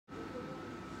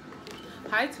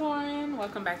Hi Torin,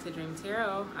 welcome back to Dream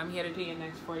Tarot. I'm here to do your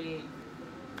next 48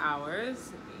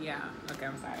 hours. Yeah, okay,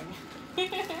 I'm sorry.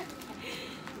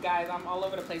 Guys, I'm all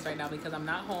over the place right now because I'm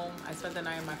not home. I spent the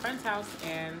night at my friend's house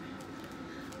and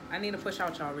I need to push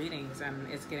out y'all readings, and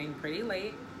it's getting pretty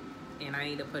late and I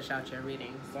need to push out your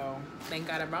readings. So thank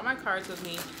God I brought my cards with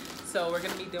me. So we're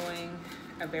gonna be doing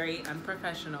a very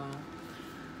unprofessional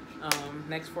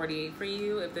next 48 for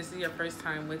you. If this is your first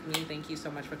time with me, thank you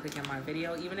so much for clicking my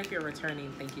video. Even if you're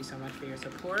returning, thank you so much for your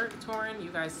support, Torin.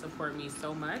 You guys support me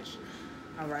so much.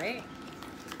 All right,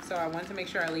 so I want to make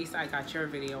sure at least I got your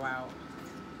video out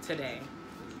today,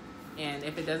 and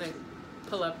if it doesn't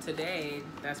pull up today,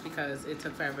 that's because it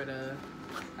took forever to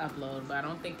upload, but I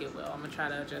don't think it will. I'm gonna try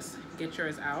to just get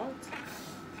yours out.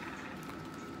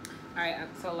 All right,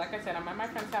 so like I said, I'm at my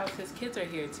friend's house. His kids are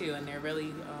here too, and they're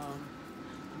really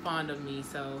fond of me,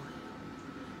 so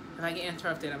if I get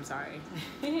interrupted, I'm sorry.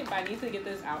 But I need to get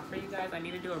this out for you guys. I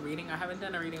need to do a reading. I haven't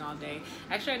done a reading all day.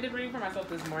 Actually, I did reading for myself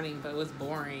this morning, but it was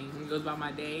boring. It was about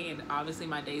my day, and obviously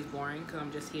my day's boring because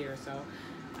I'm just here. So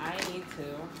I need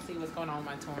to see what's going on with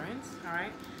my Taurans. All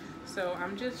right, so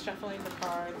I'm just shuffling the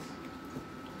cards.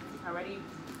 I already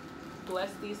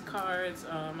blessed these cards.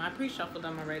 I pre-shuffled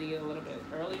them already a little bit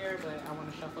earlier, but I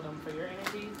want to shuffle them for your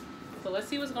energy. So let's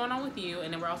see what's going on with you,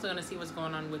 and then we're also going to see what's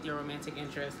going on with your romantic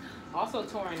interest. Also,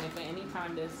 Torin, if at any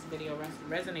time this video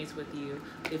resonates with you,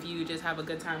 if you just have a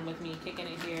good time with me kicking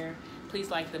it here,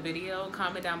 please like the video,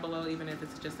 comment down below even if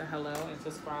it's just a hello, and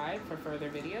subscribe for further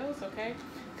videos, okay?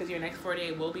 Because your next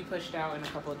 48 will be pushed out in a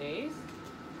couple of days.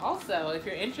 Also, if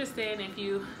you're interested, if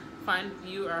you find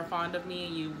you are fond of me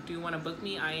and you do want to book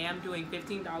me, I am doing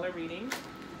 $15 readings.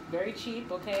 Very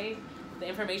cheap, okay? The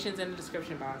information's in the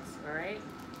description box, all right?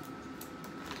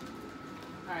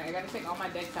 Alright, I gotta take all my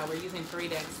decks out. We're using 3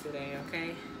 decks today,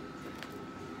 okay?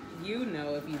 You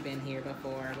know if you've been here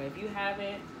before, but if you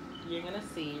haven't, you're gonna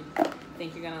see. I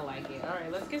think you're gonna like it. Alright,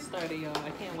 let's get started, y'all. I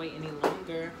can't wait any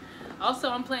longer. Also,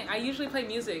 I usually play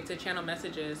music to channel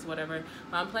messages, whatever.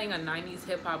 But I'm playing a 90s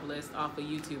hip-hop list off of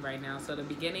YouTube right now. So the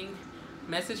beginning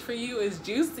message for you is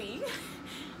Juicy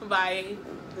by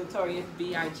Notorious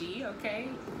B.I.G., okay?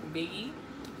 Biggie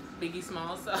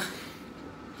Smalls. So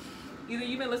either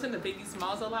you've been listening to Biggie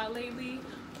Smalls a lot lately,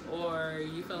 or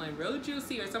you feeling real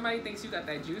juicy, or somebody thinks you got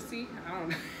that juicy. I don't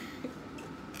know.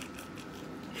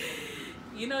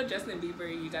 You know Justin Bieber,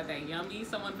 you got that yummy.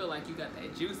 Someone feel like you got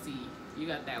that juicy. You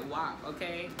got that wop,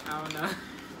 okay? I don't know.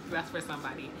 That's for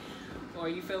somebody. Or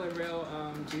you feeling real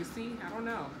juicy. I don't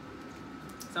know.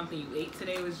 Something you ate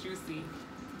today was juicy.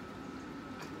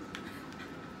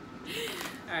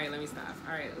 All right, let me stop.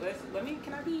 All right,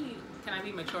 can I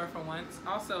be mature for once?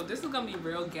 Also, this is gonna be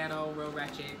real ghetto, real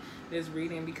ratchet, this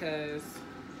reading, because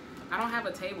I don't have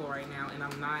a table right now, and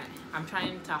I'm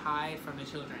trying to hide from the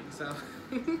children. So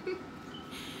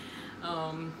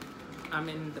I'm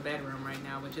in the bedroom right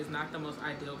now, which is not the most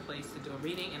ideal place to do a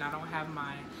reading, and I don't have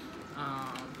my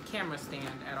camera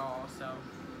stand at all, so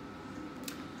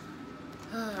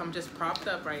I'm just propped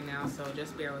up right now, so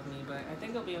just bear with me, but I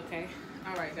think it'll be okay.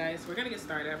 All right, guys, we're gonna get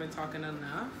started. I've been talking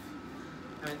enough.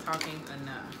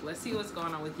 Let's see what's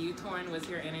going on with you, Torin. What's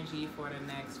your energy for the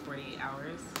next 48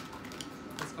 hours?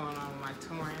 What's going on with my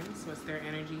Taurans? What's their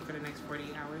energy for the next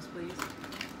 48 hours, please?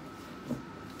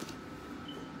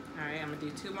 All right, I'm gonna do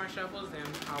 2 more shuffles, and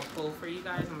I'll pull for you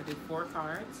guys. I'm gonna do 4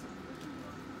 cards.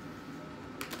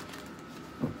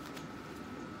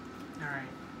 All right.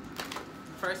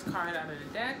 First card out of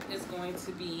the deck is going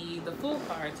to be the Fool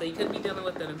card. So you could be dealing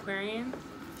with an Aquarian,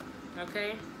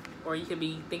 okay? Or you could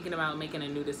be thinking about making a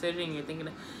new decision. You're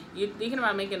thinking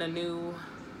about making a new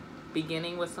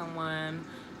beginning with someone,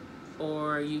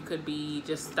 or you could be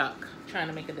just stuck trying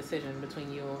to make a decision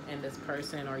between you and this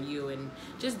person, or you and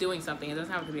just doing something. It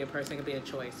doesn't have to be a person, it could be a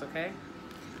choice, okay?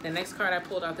 The next card I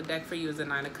pulled out the deck for you is the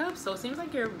 9 of Cups. So it seems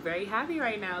like you're very happy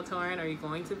right now, Torin, or you're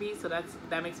going to be. So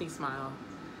that makes me smile.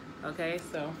 Okay,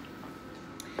 so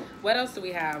what else do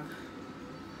we have?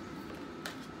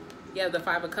 You have the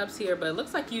 5 of Cups here, but it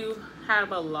looks like you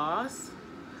have a loss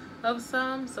of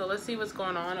some. So let's see what's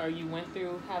going on. Or you went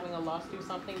through having a loss through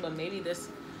something, but maybe this,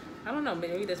 I don't know,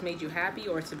 maybe this made you happy,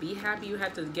 or to be happy you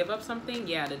had to give up something.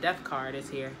 Yeah, the Death card is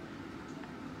here.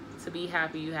 To be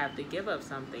happy you have to give up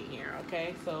something here,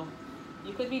 okay? So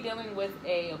you could be dealing with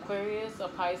a Aquarius, a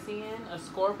Piscean, a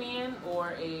Scorpion,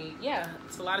 or yeah,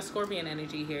 it's a lot of Scorpion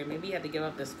energy here. Maybe you had to give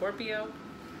up the Scorpio.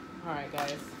 All right,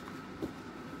 guys.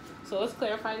 So let's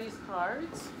clarify these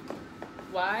cards.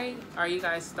 Why are you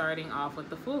guys starting off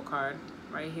with the Fool card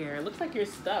right here? It looks like you're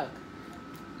stuck.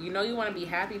 You know you want to be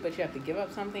happy, but you have to give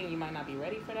up something. You might not be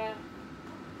ready for that.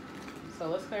 So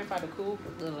let's clarify the cool,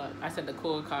 I said the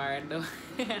cool card,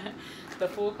 the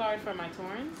full card for my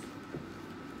Taurans.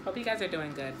 Hope you guys are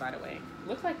doing good, by the way.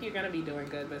 Looks like you're going to be doing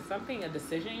good, but a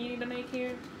decision you need to make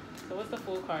here. So what's the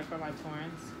full card for my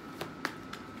Taurans?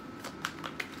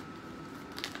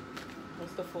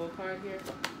 What's the full card here?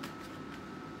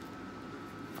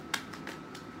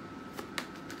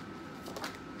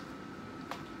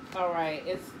 All right,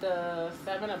 it's the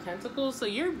 7 of Pentacles. So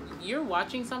you're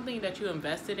watching something that you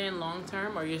invested in long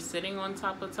term, or you're sitting on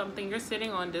top of something. You're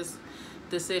sitting on this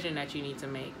decision that you need to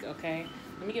make, okay?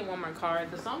 Let me get one more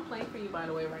card. The song playing for you, by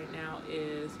the way, right now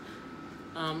is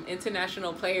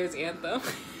International Players Anthem.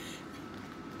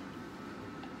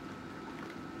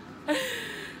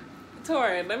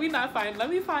 Tauran, let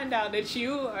me find out that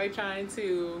you are trying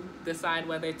to decide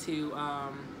whether to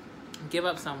give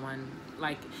up someone,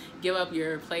 like give up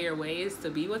your player ways to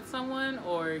be with someone,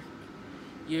 or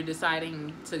you're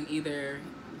deciding to either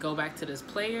go back to this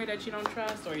player that you don't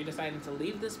trust, or you're deciding to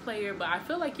leave this player. But I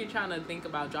feel like you're trying to think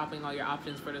about dropping all your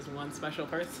options for this one special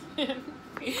person.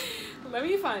 Let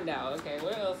me find out. Okay,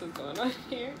 what else is going on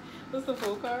here? What's the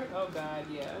full card? Oh God,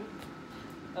 yeah.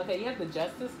 Okay, you have the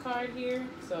Justice card here.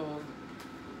 So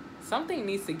something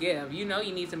needs to give. You know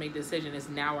you need to make a decision. It's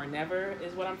now or never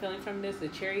is what I'm feeling from this. The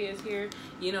Chariot is here.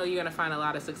 You know you're going to find a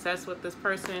lot of success with this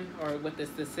person or with this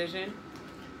decision.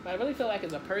 But I really feel like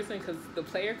it's a person, because the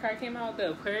player card came out.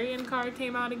 The Aquarian card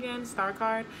came out again, Star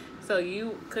card. So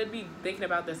you could be thinking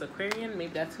about this Aquarian.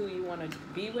 Maybe that's who you want to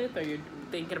be with, or you're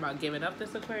thinking about giving up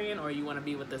this Aquarian, or you want to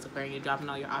be with this Aquarian. You're dropping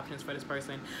all your options for this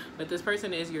person. But this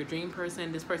person is your dream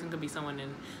person. This person could be someone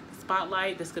in the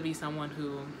spotlight. This could be someone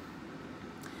who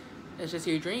is just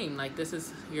your dream. Like, this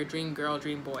is your dream girl,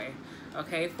 dream boy.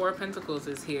 Okay, 4 of Pentacles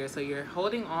is here. So you're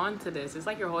holding on to this. It's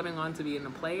like you're holding on to being a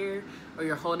player, or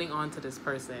you're holding on to this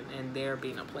person and they're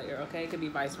being a player. Okay, it could be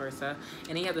vice versa.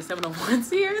 And you have the 7 of Wands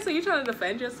here. So you're trying to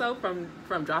defend yourself from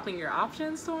dropping your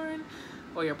options, Tauran,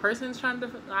 or your person's trying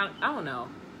to, I don't know.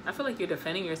 I feel like you're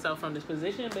defending yourself from this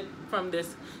position, but from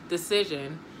this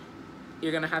decision,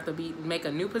 you're gonna have to make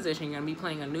a new position. You're gonna be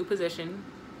playing a new position.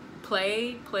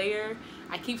 Player.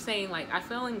 I keep saying, like, I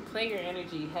feel in player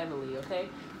energy heavily, okay?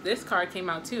 This card came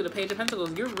out too, the Page of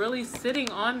Pentacles. You're really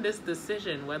sitting on this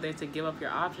decision, whether to give up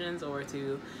your options or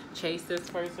to chase this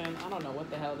person. I don't know what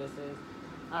the hell this is.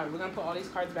 All right, we're gonna put all these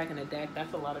cards back in the deck.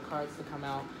 That's a lot of cards to come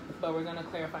out, but we're gonna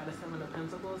clarify the 7 of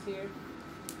Pentacles here.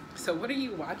 So what are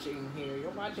you watching here?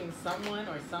 You're watching someone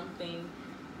or something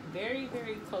very,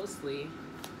 very closely.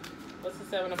 What's the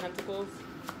 7 of Pentacles?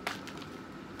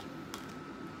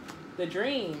 The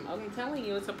dream. I'm telling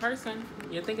you, it's a person.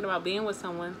 You're thinking about being with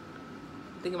someone.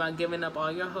 Thinking about giving up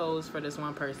all your hoes for this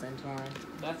one person, Tauran.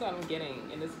 That's what I'm getting,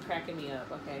 and it's cracking me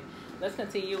up. Okay, let's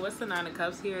continue. What's the 9 of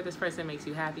Cups here? This person makes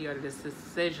you happy, or this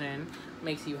decision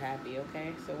makes you happy,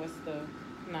 okay? So what's the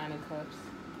 9 of Cups?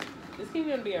 This could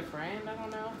even be a friend. I don't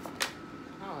know.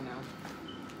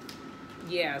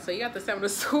 Yeah, so you got the 7 of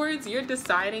Swords. You're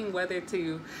deciding whether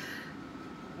to,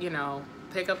 you know,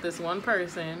 pick up this one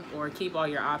person or keep all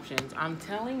your options. I'm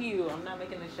telling you, I'm not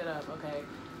making this shit up, okay?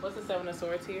 What's the 7 of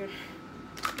Swords here?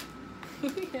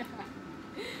 Yeah.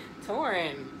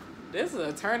 Tauran, this is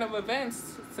a turn of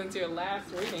events since your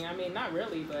last reading. I mean, not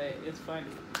really, but it's funny.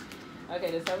 Okay,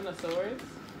 the 7 of Swords.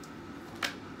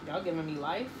 Y'all giving me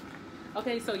life.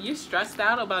 Okay, so you're stressed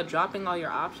out about dropping all your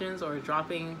options or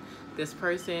dropping this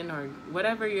person or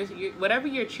whatever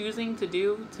you're choosing to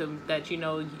do, that you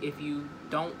know if you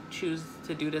don't choose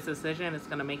to do this decision, it's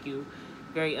gonna make you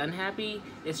very unhappy.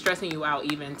 It's stressing you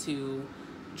out even to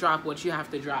drop what you have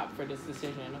to drop for this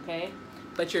decision, okay?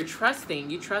 But you're trusting.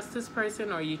 You trust this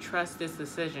person, or you trust this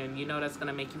decision. You know that's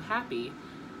gonna make you happy.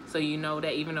 So you know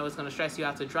that even though it's gonna stress you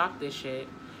out to drop this shit,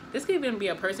 this could even be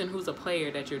a person who's a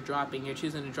player that you're dropping. You're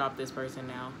choosing to drop this person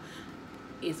now.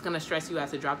 It's gonna stress you out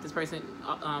to drop this person.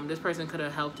 This person could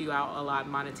have helped you out a lot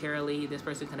monetarily. This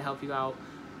person could have helped you out,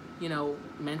 you know,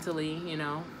 mentally, you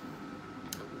know,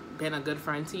 been a good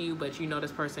friend to you, but you know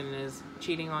this person is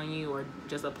cheating on you or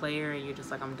just a player, and you're just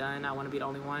like, I'm done. I want to be the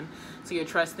only one. So you're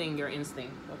trusting your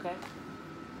instinct, okay?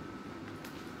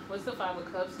 What's the 5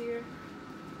 of Cups here?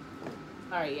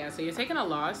 All right, yeah, so you're taking a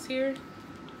loss here.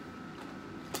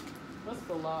 What's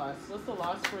the loss? What's the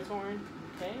loss for Tauran?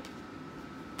 Okay.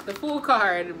 The Fool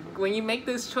card. When you make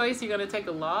this choice, you're going to take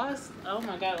a loss. Oh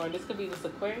my God. Or this could be this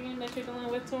Aquarian that you're dealing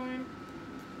with, Tauran.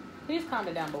 Please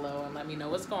comment down below and let me know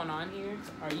what's going on here.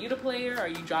 Are you the player, or are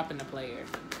you dropping the player?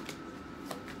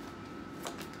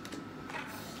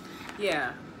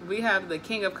 Yeah. We have the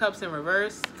King of Cups in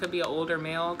reverse. Could be an older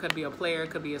male. Could be a player.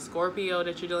 Could be a Scorpio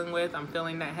that you're dealing with. I'm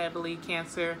feeling that heavily.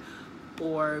 Cancer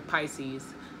or Pisces.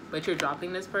 but you're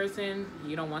dropping this person.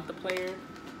 You don't want the player,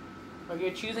 or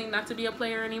you're choosing not to be a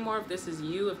player anymore. If this is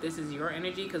you, if this is your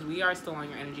energy, because we are still on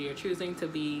your energy, you're choosing to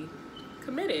be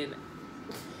committed.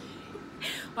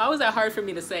 Why was that hard for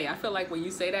me to say? I feel like when you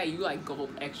say that, you like go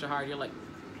extra hard. You're like,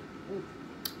 ooh,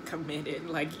 committed.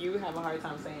 Like you have a hard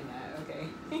time saying that. Okay.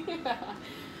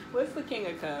 What's the King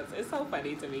of Cups? It's so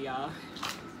funny to me, y'all.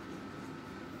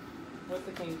 What's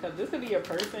the King of Cups? This could be your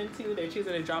person too. They're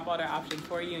choosing to drop all their options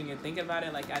for you, and you're thinking about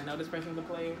it. Like, I know this person's a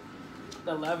player.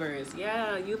 The Lovers.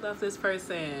 Yeah, you love this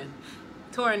person.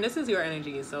 Taurin, this is your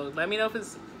energy. So let me know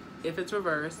if it's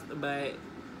reversed. But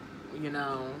you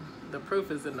know, the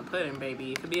proof is in the pudding,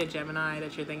 baby. It could be a Gemini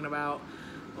that you're thinking about,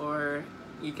 or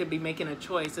you could be making a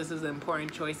choice. This is an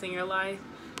important choice in your life,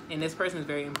 and this person is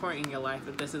very important in your life.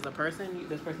 If this is a person,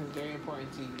 this person is very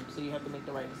important to you, so you have to make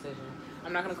the right decision.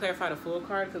 I'm not going to clarify the Fool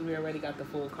card because we already got the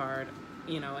Fool card,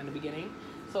 you know, in the beginning.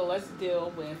 So let's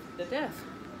deal with the Death.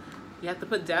 You have to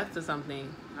put death to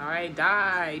something. All right,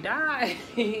 die.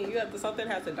 You have to, something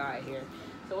has to die here.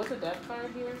 So what's the Death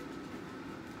card here?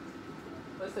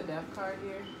 What's the Death card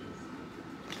here?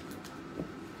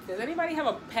 Does anybody have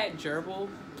a pet gerbil?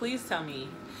 Please tell me.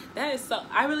 That is so,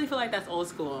 I really feel like that's old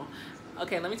school.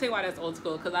 Okay, let me tell you why that's old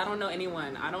school, because I don't know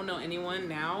anyone. I don't know anyone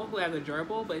now who has a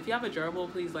gerbil, but if you have a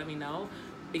gerbil, please let me know,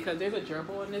 because there's a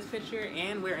gerbil in this picture,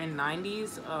 and we're in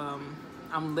 90s.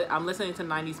 I'm listening to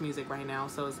 90s music right now,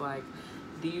 so it's like,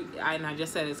 and I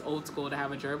just said it's old school to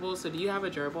have a gerbil, so do you have a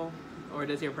gerbil? Or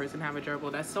does your person have a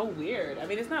gerbil? That's so weird. I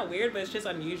mean, it's not weird, but it's just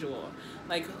unusual.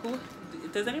 Like,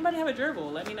 does anybody have a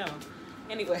gerbil? Let me know.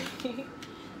 Anyway,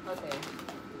 okay.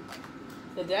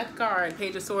 The Death card,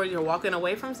 Page of Swords, you're walking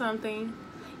away from something.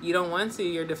 You don't want to,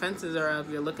 your defenses are up,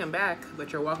 you're looking back,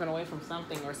 but you're walking away from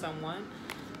something or someone.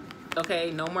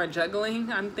 Okay, no more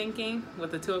juggling, I'm thinking,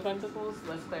 with the Two of Pentacles.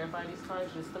 Let's clarify these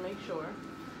cards just to make sure.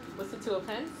 What's the Two of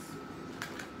Pence?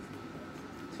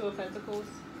 Two of Pentacles.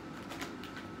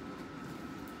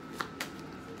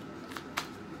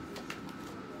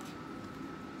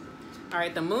 All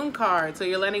right, the Moon card, so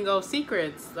you're letting go of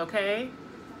secrets, okay?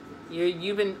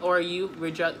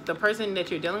 The person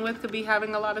that you're dealing with could be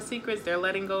having a lot of secrets. They're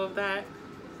letting go of that.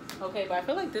 Okay, but I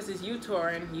feel like this is you,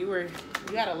 Taurin. You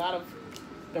had a lot of,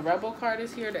 the Rebel card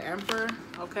is here, the Emperor,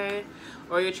 okay?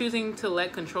 Or you're choosing to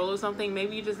let control of something.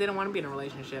 Maybe you just didn't want to be in a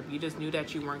relationship. You just knew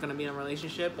that you weren't going to be in a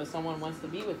relationship, but someone wants to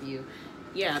be with you.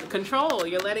 Yeah, control.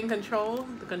 You're letting control.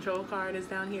 The Control card is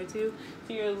down here too.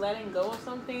 So you're letting go of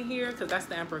something here, because that's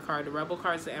the Emperor card. The Rebel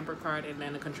card is the Emperor card, and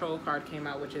then the Control card came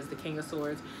out, which is the King of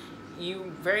Swords.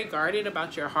 You very guarded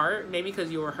about your heart, maybe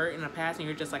because you were hurt in the past and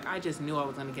you're just like, I just knew I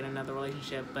was going to get another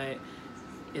relationship. But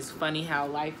it's funny how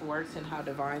life works and how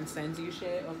divine sends you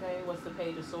shit. Okay, what's the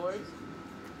Page of Swords?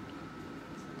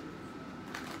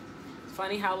 It's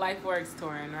funny how life works,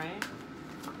 Taurin, right?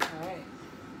 All right.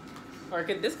 Or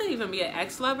this could even be an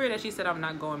ex-lover that you said I'm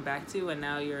not going back to, and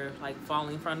now you're like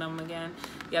falling from them again.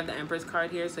 You have the Empress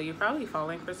card here, so you're probably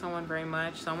falling for someone very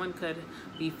much. Someone could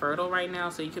be fertile right now,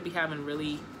 so you could be having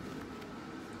really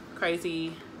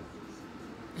crazy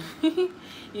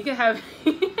you could have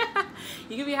you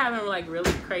could be having like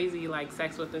really crazy like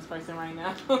sex with this person right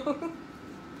now.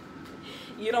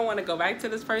 You don't want to go back to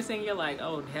this person. You're like,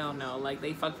 oh hell no, like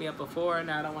they fucked me up before,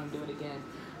 now I don't want to do it again.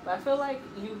 But I feel like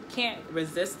you can't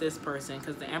resist this person,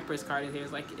 because the Empress card is here.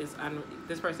 It's like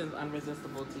this person is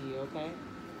unresistible to you. Okay,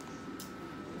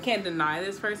 you can't deny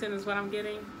this person is what I'm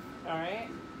getting. All right.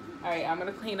 All right, I'm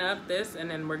going to clean up this, and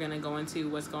then we're going to go into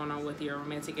what's going on with your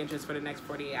romantic interest for the next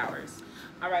 48 hours.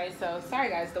 All right, so sorry,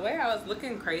 guys. The way I was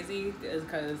looking crazy is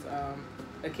because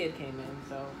a kid came in,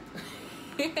 so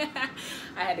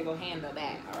I had to go handle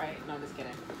that. All right, no, I'm just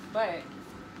kidding. But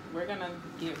we're going to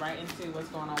get right into what's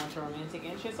going on with your romantic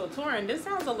interest. So, Taurin, this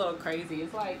sounds a little crazy.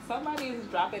 It's like somebody is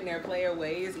dropping their player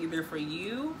ways either for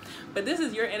you, but this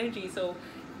is your energy, so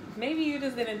maybe you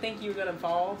just didn't think you were going to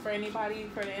fall for anybody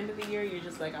for the end of the year. You're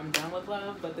just like, I'm done with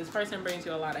love. But this person brings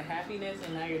you a lot of happiness,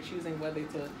 and now you're choosing whether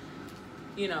to,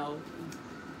 you know,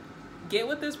 get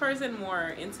with this person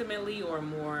more intimately or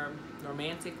more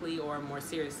romantically or more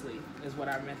seriously is what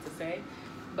I meant to say.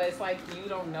 But it's like you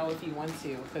don't know if you want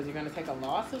to, because you're going to take a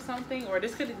loss of something. Or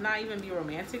this could not even be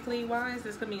romantically wise.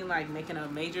 This could mean like making a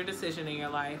major decision in your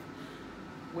life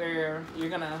where you're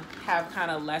gonna have kind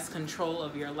of less control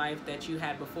of your life that you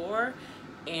had before,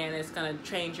 and it's gonna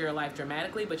change your life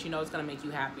dramatically, but you know it's gonna make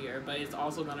you happier, but it's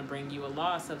also gonna bring you a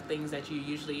loss of things that you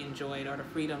usually enjoyed, or the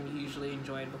freedom you usually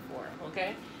enjoyed before.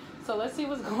 Okay, so let's see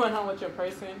what's going on with your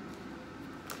person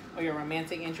or your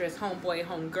romantic interest, homeboy,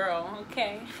 homegirl.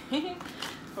 Okay.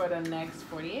 For the next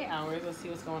 48 hours, let's see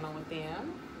what's going on with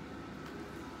them.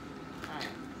 All right.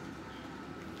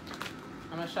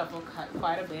 I'm gonna shuffle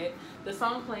quite a bit. The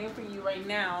song playing for you right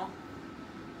now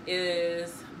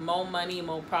is More Money,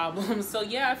 More Problems. So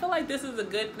yeah, I feel like this is a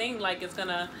good thing. Like I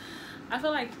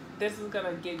feel like this is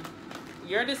gonna get,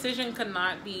 your decision could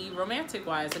not be romantic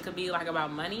wise. It could be like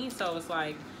about money. So it's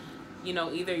like, you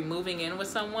know, either moving in with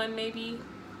someone maybe,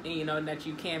 you know, that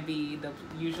you can't be the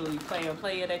usually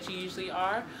player that you usually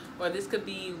are, or this could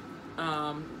be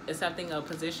accepting a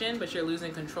position but you're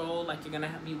losing control, like you're gonna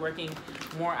be working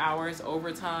more hours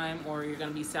overtime, or you're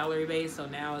gonna be salary based. So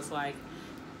now it's like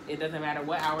it doesn't matter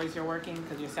what hours you're working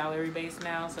because you're salary based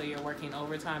now, so you're working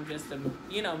overtime just to,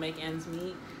 you know, make ends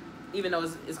meet, even though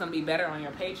it's gonna be better on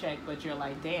your paycheck. But you're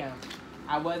like, damn,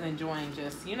 I was enjoying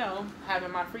just, you know,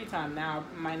 having my free time. Now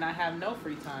I might not have no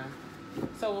free time.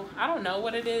 So I don't know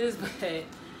what it is, but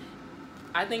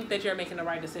I think that you're making the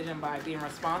right decision by being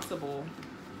responsible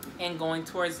and going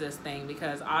towards this thing,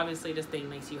 because obviously this thing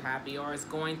makes you happy, or it's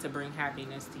going to bring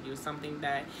happiness to you. Something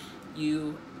that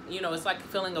you know, it's like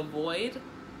filling a void,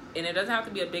 and it doesn't have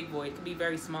to be a big void. It could be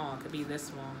very small. It could be this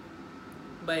small,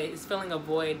 but it's filling a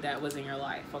void that was in your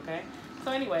life. Okay,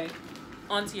 so anyway,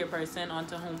 on to your person, on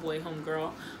to homeboy,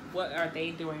 homegirl. What are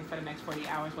they doing for the next 40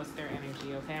 hours? What's their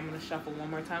energy? Okay, I'm gonna shuffle one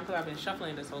more time because I've been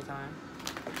shuffling this whole time.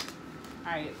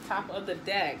 All right, top of the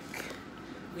deck,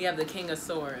 we have the King of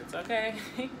Swords. Okay.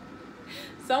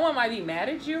 Someone might be mad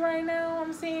at you right now,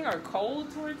 I'm seeing, or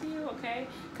cold towards you, okay?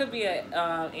 Could be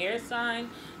a air sign,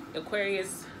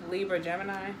 Aquarius, Libra,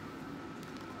 Gemini.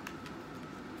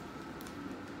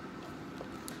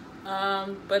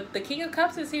 But the King of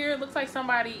Cups is here. It looks like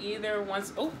somebody either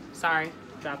wants, oh, sorry,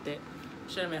 dropped it.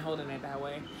 Should have been holding it that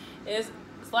way. It's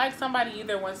like somebody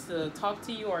either wants to talk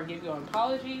to you or give you an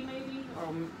apology maybe,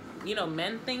 or, you know,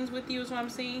 mend things with you is what I'm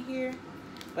seeing here.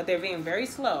 But they're being very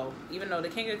slow, even though the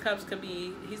King of Cups could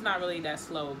be, he's not really that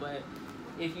slow, but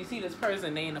if you see this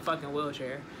person, they in a fucking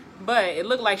wheelchair. But it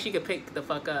looked like she could pick the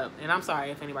fuck up. And I'm sorry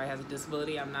if anybody has a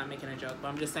disability, I'm not making a joke, but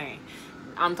I'm just saying.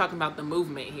 I'm talking about the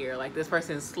movement here. Like, this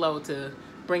person is slow to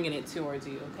bringing it towards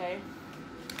you, okay?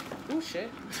 Oh,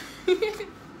 shit.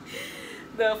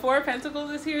 The Four of Pentacles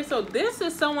is here. So this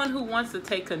is someone who wants to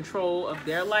take control of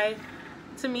their life,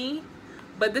 to me.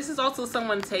 But this is also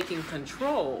someone taking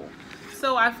control.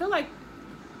 So I feel like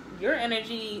your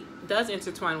energy does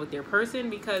intertwine with your person,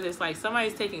 because it's like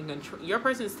somebody's taking control. Your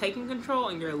person's taking control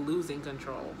and you're losing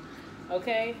control.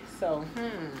 Okay, so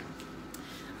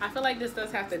I feel like this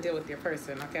does have to deal with your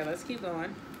person. Okay, let's keep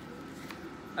going.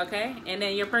 Okay, and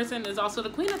then your person is also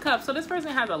the Queen of Cups. So this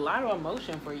person has a lot of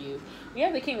emotion for you. We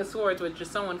have the King of Swords, which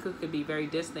is someone who could be very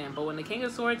distant. But when the King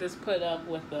of Swords is put up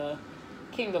with the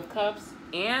King of Cups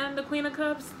and the Queen of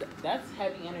Cups, that's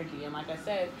heavy energy. And like I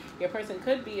said, your person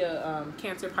could be a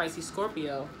Cancer, Pisces,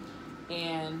 Scorpio,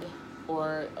 and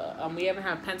or we even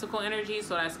have Pentacle energy,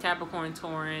 so that's Capricorn,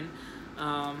 Tauran,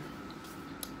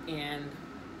 and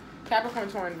Capricorn,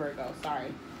 Tauran, Virgo.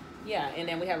 Sorry, yeah. And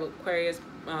then we have Aquarius,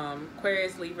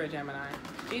 Aquarius, Libra, Gemini.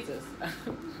 Jesus,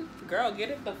 girl, get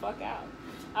it the fuck out.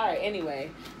 All right,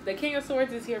 anyway, the King of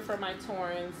Swords is here for my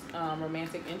Taurans,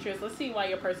 romantic interest. Let's see why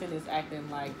your person is acting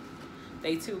like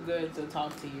they too good to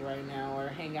talk to you right now or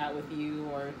hang out with you,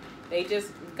 or they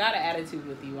just got an attitude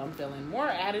with you. I'm feeling more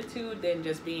attitude than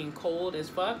just being cold as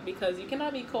fuck, because you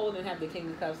cannot be cold and have the King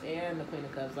of Cups and the Queen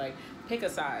of Cups. Like, pick a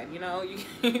side, you know? You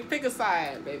pick a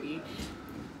side, baby.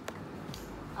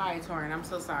 All right, Tauran, I'm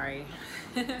so sorry.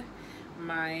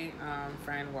 My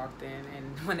friend walked in,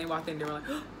 and when they walked in, they were like,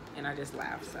 oh, and I just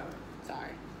laughed, so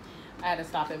sorry. I had to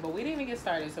stop it, but we didn't even get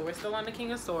started. So we're still on the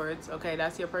King of Swords. Okay,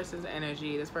 that's your person's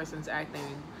energy. This person's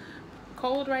acting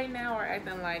cold right now, or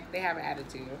acting like they have an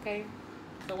attitude, okay?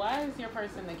 So why is your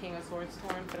person the King of Swords,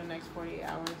 Tauran, for the next 48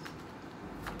 hours?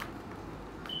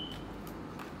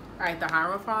 All right, the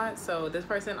Hierophant. So this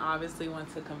person obviously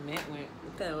wants a commitment.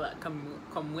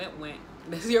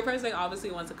 Your person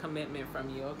obviously wants a commitment from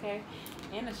you, okay?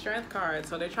 And the Strength card.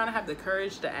 So they're trying to have the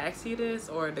courage to ask you this,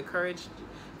 or the courage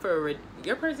for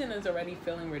your person is already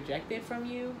feeling rejected from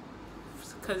you,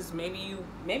 because maybe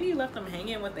you left them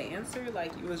hanging with the answer.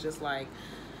 Like, you was just like,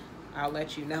 I'll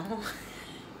let you know.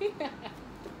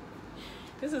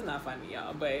 This is not funny,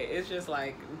 y'all, but it's just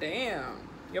like, damn,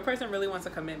 your person really wants a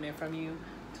commitment from you,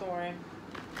 Tauran.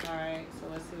 All right, so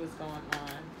let's see what's going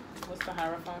on. What's the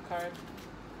Hierophant card?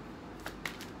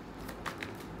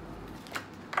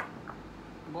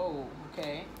 Whoa,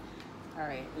 okay. All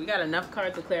right, we got enough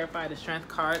cards to clarify the Strength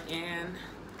card and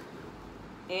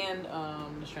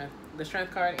the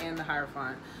Strength card and the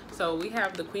Hierophant. So we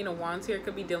have the Queen of Wands here.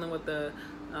 Could be dealing with the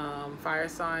fire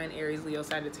sign, Aries, Leo,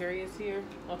 Sagittarius here.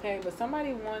 Okay, but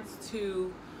somebody wants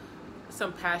to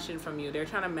some passion from you. They're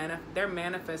trying to they're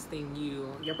manifesting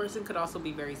you. Your person could also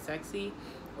be very sexy,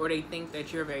 or they think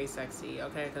that you're very sexy,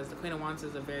 okay? Because the Queen of Wands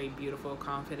is a very beautiful,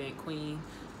 confident queen,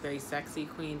 very sexy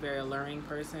queen, very alluring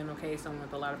person, okay? Someone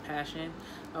with a lot of passion,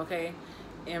 okay?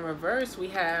 In reverse, we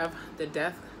have the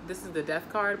Death. This is the Death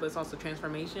card, but it's also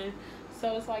transformation.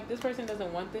 So it's like this person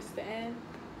doesn't want this to end,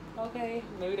 okay?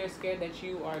 Maybe they're scared that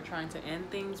you are trying to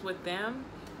end things with them,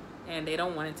 and they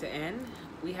don't want it to end.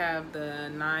 We have the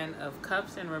Nine of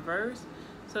Cups in reverse.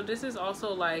 So this is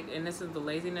also like, and this is the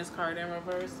laziness card in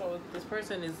reverse. So this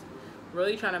person is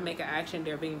really trying to make an action.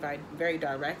 They're being very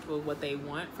direct with what they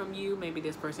want from you. Maybe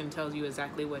this person tells you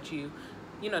exactly what you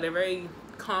know, they're very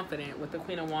confident. With the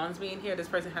Queen of Wands being here, this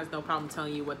person has no problem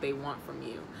telling you what they want from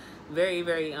you. Very,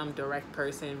 very direct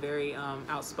person, very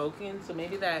outspoken. So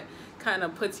maybe that kind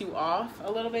of puts you off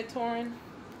a little bit, Taurin.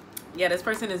 Yeah, this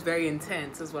person is very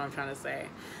intense is what I'm trying to say.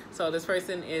 So this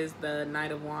person is the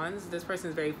Knight of Wands. This person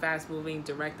is very fast moving,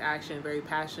 direct action, very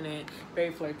passionate,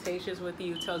 very flirtatious with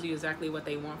you, tells you exactly what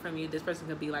they want from you. This person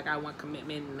could be like, I want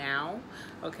commitment now,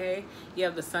 okay? You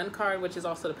have the Sun card, which is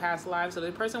also the past lives. So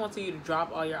the person wants you to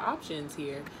drop all your options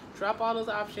here. Drop all those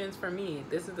options for me.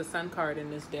 This is the Sun card in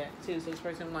this deck too. So this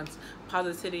person wants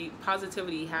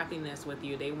positivity, happiness with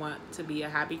you. They want to be a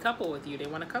happy couple with you. They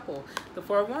want a couple. The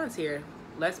Four of Wands here.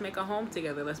 Let's make a home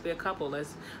together. Let's be a couple.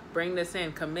 Let's bring this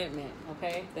in. Commitment,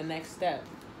 okay? The next step.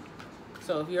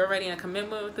 So if you're already in a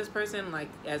commitment with this person, like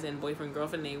as in boyfriend,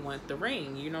 girlfriend, they want the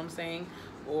ring. You know what I'm saying?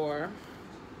 Or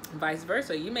vice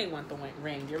versa. You may want the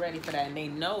ring. You're ready for that. And they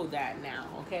know that now,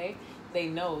 okay? They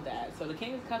know that. So the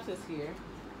King of Cups is here.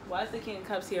 Why is the King of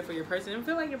Cups here for your person? I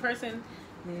feel like your person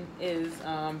is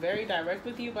very direct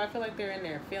with you, but I feel like they're in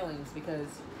their feelings because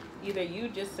either you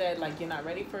just said like you're not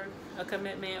ready for a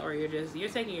commitment, or you're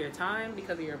taking your time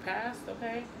because of your past,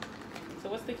 okay? So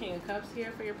what's the King of Cups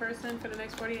here for your person for the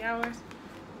next 48 hours?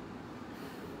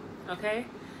 Okay,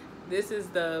 this is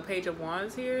the Page of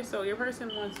Wands here. So your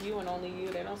person wants you and only you.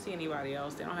 They don't see anybody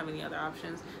else. They don't have any other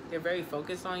options. They're very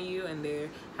focused on you, and they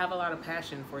have a lot of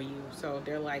passion for you. So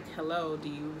they're like, hello, do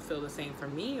you feel the same for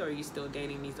me, or are you still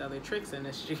dating these other tricks in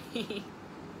the street?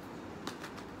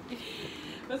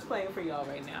 What's playing for y'all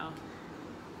right now?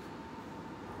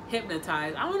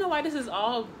 Hypnotized. I don't know why this is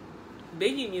all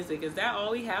Biggie music. Is that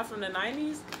all we have from the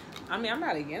 90s? I mean, I'm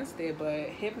not against it, but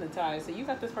hypnotized. So you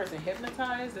got this person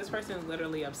hypnotized. This person is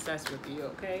literally obsessed with you,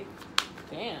 okay?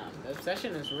 Damn, the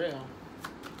obsession is real.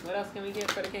 What else can we get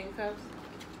for the King of Cups?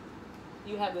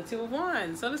 You have the Two of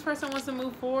Wands. So this person wants to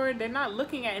move forward. They're not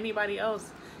looking at anybody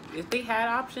else. If they had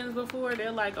options before, they're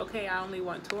like, okay, I only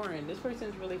want Taurin. This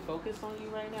person's really focused on you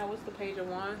right now. What's the Page of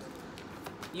Wands?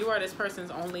 You are this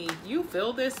person's only, you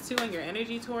feel this too in your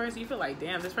energy, Taurus. You feel like,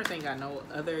 damn, this person ain't got no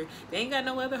other, they ain't got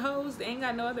no other hoes. They ain't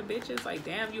got no other bitches. Like,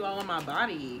 damn, you all on my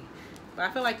body. But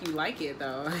I feel like you like it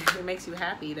though. It makes you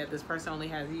happy that this person only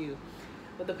has you.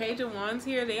 With the Page of Wands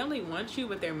here, they only want you,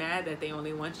 but they're mad that they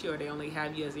only want you, or they only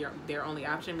have you as their only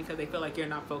option because they feel like you're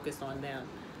not focused on them.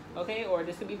 Okay, or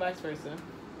this could be vice versa.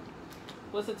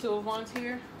 What's the Two of Wands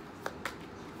here?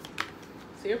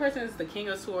 So your person is the King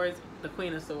of Swords, the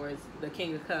Queen of Swords, the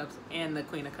King of Cups, and the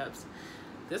Queen of Cups.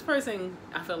 This person,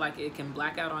 I feel like it can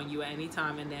black out on you at any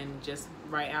time, and then just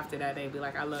right after that, they'd be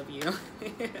like, I love you.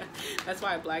 That's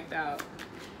why I blacked out.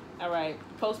 All right,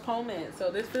 postponement. So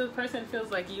this person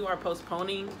feels like you are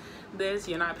postponing this.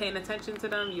 You're not paying attention to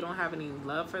them. You don't have any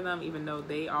love for them, even though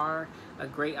they are a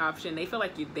great option. They feel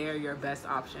like they're your best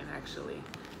option, actually.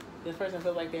 This person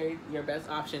feels like they're your best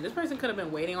option. This person could have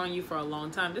been waiting on you for a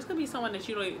long time. This could be someone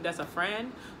that that's a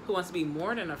friend who wants to be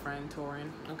more than a friend,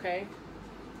 Taurin, okay?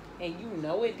 And you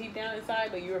know it deep down inside,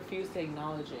 but you refuse to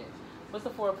acknowledge it. What's the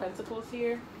Four of Pentacles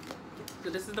here? So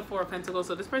this is the Four of Pentacles.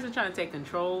 So this person's trying to take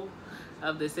control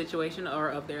of the situation or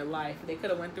of their life. They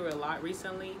could have went through a lot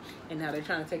recently, and now they're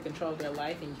trying to take control of their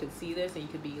life, and you could see this, and you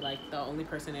could be like the only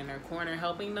person in their corner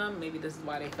helping them. Maybe this is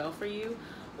why they fell for you.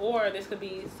 Or this could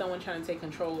be someone trying to take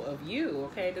control of you,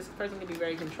 okay? This person could be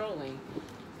very controlling.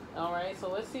 All right, so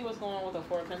let's see what's going on with the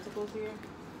Four of Pentacles here.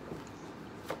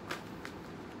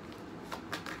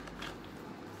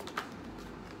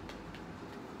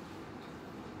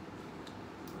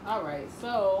 All right,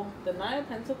 so the Nine of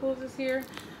Pentacles is here.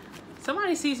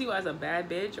 Somebody sees you as a bad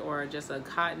bitch or just a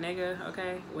hot nigga,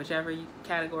 okay? Whichever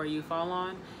category you fall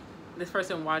on. This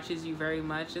person watches you very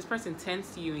much. This person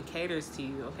tends to you and caters to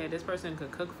you, okay? This person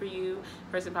could cook for you.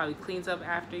 This person probably cleans up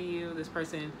after you. This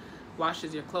person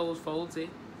washes your clothes, folds it.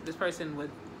 This person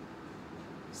would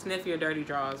sniff your dirty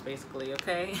drawers, basically,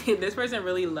 okay? This person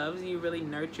really loves you, really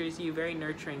nurtures you, very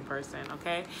nurturing person,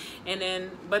 okay? And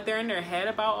then, but they're in their head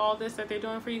about all this that they're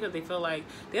doing for you because they feel like,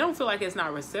 they don't feel like it's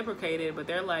not reciprocated, but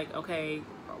they're like, okay,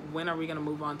 when are we going to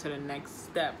move on to the next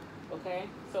step, okay?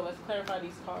 So let's clarify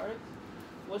these cards.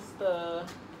 What's the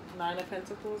Nine of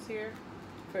Pentacles here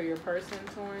for your person,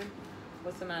 Torn?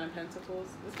 What's the Nine of Pentacles?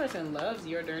 This person loves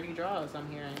your dirty drawers, I'm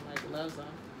hearing, like loves them.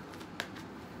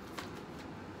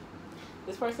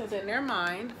 This person's in their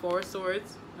mind, Four of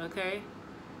Swords, okay?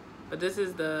 But this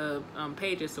is the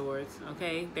Page of Swords,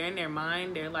 okay? They're in their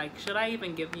mind. They're like, should I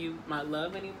even give you my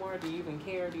love anymore? Do you even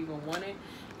care? Do you even want it?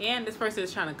 And this person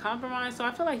is trying to compromise. So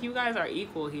I feel like you guys are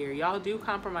equal here. Y'all do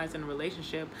compromise in a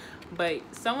relationship, but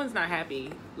someone's not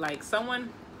happy. Like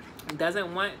someone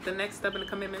doesn't want the next step in a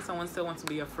commitment. Someone still wants to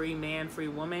be a free man, free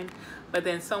woman. But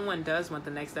then someone does want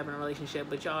the next step in a relationship,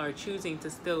 but y'all are choosing to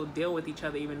still deal with each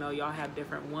other even though y'all have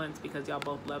different wants because y'all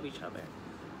both love each other.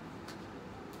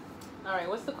 All right,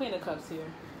 what's the Queen of Cups here?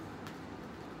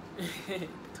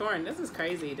 Torn, this is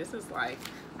crazy. This is like,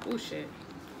 oh shit.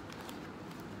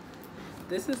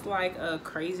 This is like a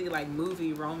crazy like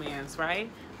movie romance, right?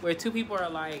 Where two people are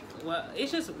like, well,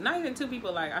 it's just not even two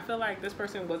people. Like, I feel like this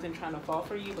person wasn't trying to fall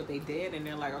for you, but they did. And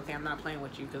they're like, okay, I'm not playing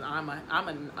with you because I'm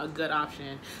a good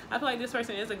option. I feel like this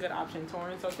person is a good option,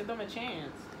 Torn. So give them a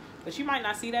chance. But you might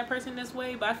not see that person this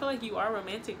way, but I feel like you are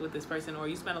romantic with this person or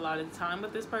you spend a lot of time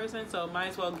with this person. So might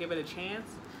as well give it a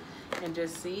chance and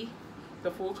just see.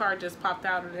 The Fool card just popped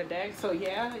out of the deck. So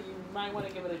yeah, you might want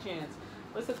to give it a chance.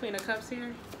 What's the Queen of Cups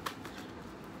here?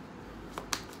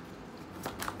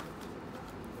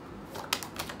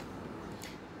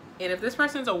 And if this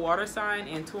person's a water sign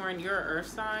and Torn, you're an earth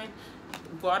sign,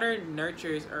 water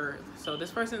nurtures earth. So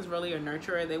this person's really a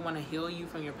nurturer. They want to heal you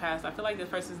from your past. I feel like this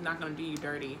person's not going to do you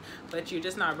dirty, but you're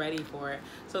just not ready for it.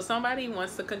 So somebody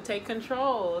wants to take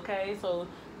control, okay? So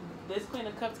this Queen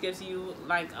of Cups gives you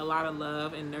like a lot of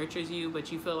love and nurtures you,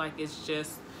 but you feel like it's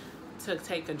just to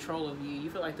take control of you. You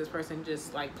feel like this person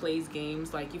just like plays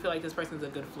games. Like you feel like this person's a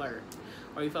good flirt.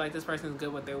 Or you feel like this person's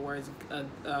good with their words.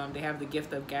 They have the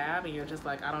gift of gab, and you're just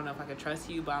like, I don't know if I can trust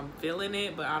you, but I'm feeling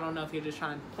it, but I don't know if you're just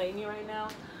trying to play me right now.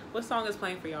 What song is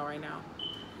playing for y'all right now?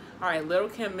 All right, Little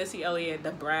Kim, Missy Elliott,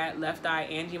 The Brat, Left Eye,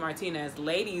 Angie Martinez,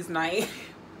 Ladies Night.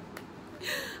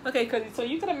 Okay, so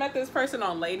you could have met this person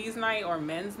on Ladies Night or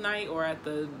Men's Night or at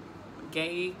the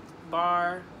gay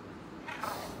bar,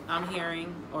 I'm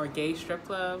hearing, or gay strip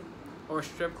club or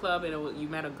strip club, and you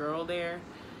met a girl there.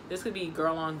 This could be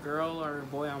girl on girl or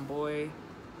boy on boy.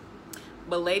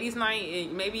 But ladies night,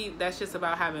 maybe that's just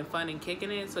about having fun and kicking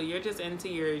it. So you're just into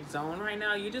your zone right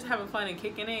now. You're just having fun and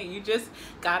kicking it. You just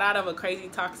got out of a crazy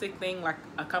toxic thing like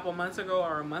a couple months ago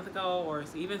or a month ago or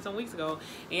even some weeks ago.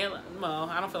 And well,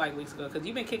 I don't feel like weeks ago because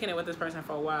you've been kicking it with this person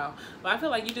for a while. But I feel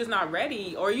like you're just not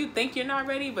ready, or you think you're not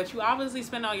ready, but you obviously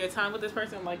spend all your time with this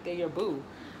person like they're your boo.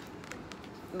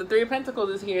 The Three of Pentacles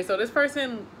is here. So this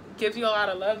person gives you a lot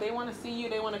of love. They want to see you.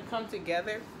 They want to come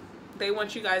together. They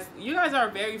want you guys are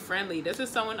very friendly. This is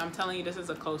someone, I'm telling you, this is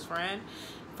a close friend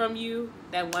from you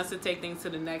that wants to take things to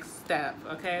the next step.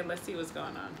 Okay, let's see what's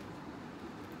going on.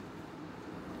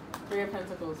 Three of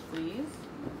Pentacles, please.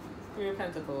 Three of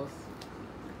Pentacles.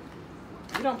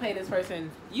 You don't pay this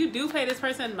person. You do pay this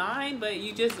person mind, but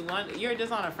you're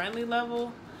just on a friendly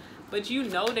level. But you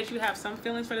know that you have some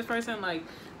feelings for this person. Like,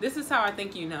 this is how I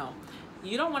think you know.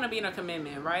 You don't want to be in a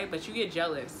commitment, right? But you get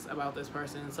jealous about this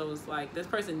person. So it's like this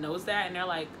person knows that and they're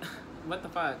like, what the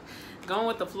fuck? Going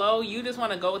with the flow. You just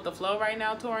want to go with the flow right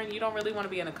now, Torn. You don't really want to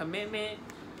be in a commitment.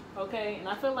 Okay? And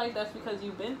I feel like that's because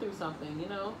you've been through something, you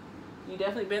know? You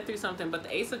definitely been through something. But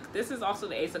this is also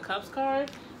the Ace of Cups card.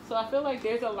 So I feel like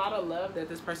there's a lot of love that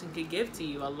this person could give to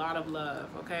you. A lot of love,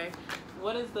 okay?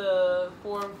 What is the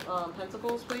Four of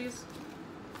Pentacles, please?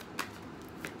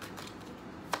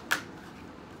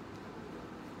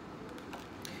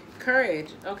 Courage.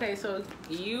 Okay, so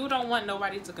you don't want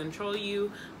nobody to control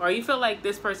you, or you feel like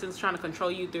this person's trying to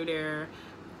control you through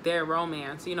their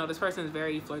romance. You know, this person is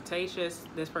very flirtatious.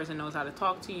 This person knows how to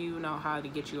talk to you, know how to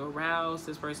get you aroused.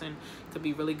 This person could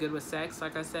be really good with sex,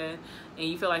 like I said, and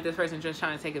you feel like this person's just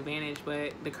trying to take advantage.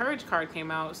 But the Courage card came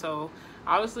out, so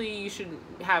obviously you should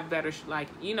have better, like,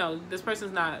 you know, this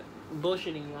person's not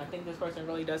bullshitting you. I think this person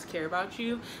really does care about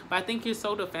you, but I think you're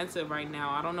so defensive right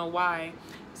now. I don't know why.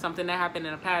 Something that happened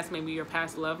in the past, maybe your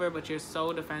past lover, but you're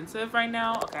so defensive right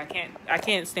now. Okay, I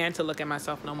can't stand to look at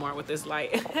myself no more with this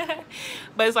light.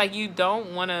 But it's like you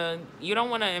don't want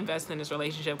to invest in this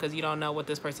relationship because you don't know what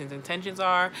this person's intentions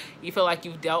are. You feel like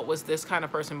you've dealt with this kind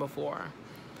of person before.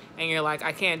 and you're like,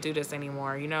 I can't do this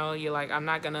anymore. You know, you're like, I'm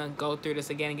not gonna go through this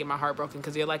again and get my heart broken,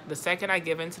 because you're like, the second I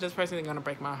give in to this person, they're gonna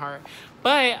break my heart.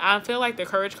 But I feel like the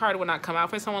Courage card will not come out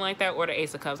for someone like that, or the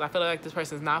Ace of Cups. I feel like this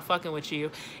person's not fucking with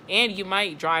you, and you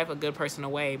might drive a good person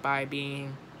away by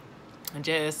being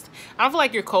just, I don't feel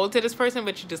like you're cold to this person,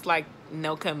 but you just like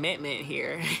no commitment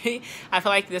here. I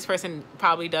feel like this person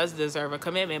probably does deserve a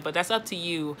commitment, but that's up to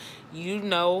you. You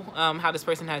know how this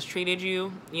person has treated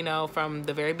you, you know, from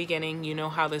the very beginning. You know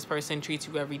how this person treats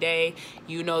you every day.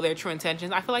 You know their true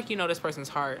intentions. I feel like you know this person's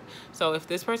heart. So if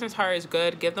this person's heart is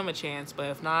good, give them a chance, but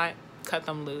if not, cut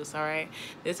them loose. All right,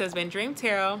 this has been Dream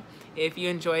Tarot. If you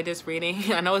enjoyed this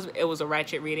reading, I know it was a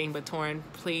ratchet reading, but Torn,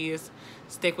 please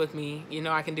stick with me. You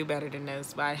know I can do better than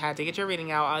this, but I had to get your reading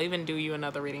out. I'll even do you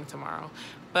another reading tomorrow.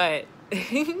 But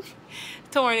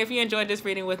Torn, if you enjoyed this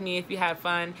reading with me, if you had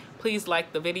fun, please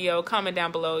like the video, comment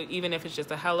down below, even if it's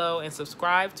just a hello, and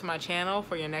subscribe to my channel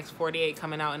for your next 48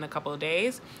 coming out in a couple of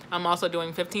days. I'm also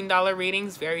doing $15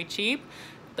 readings, very cheap.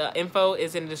 The info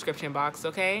is in the description box,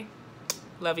 okay?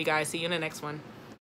 Love you guys. See you in the next one.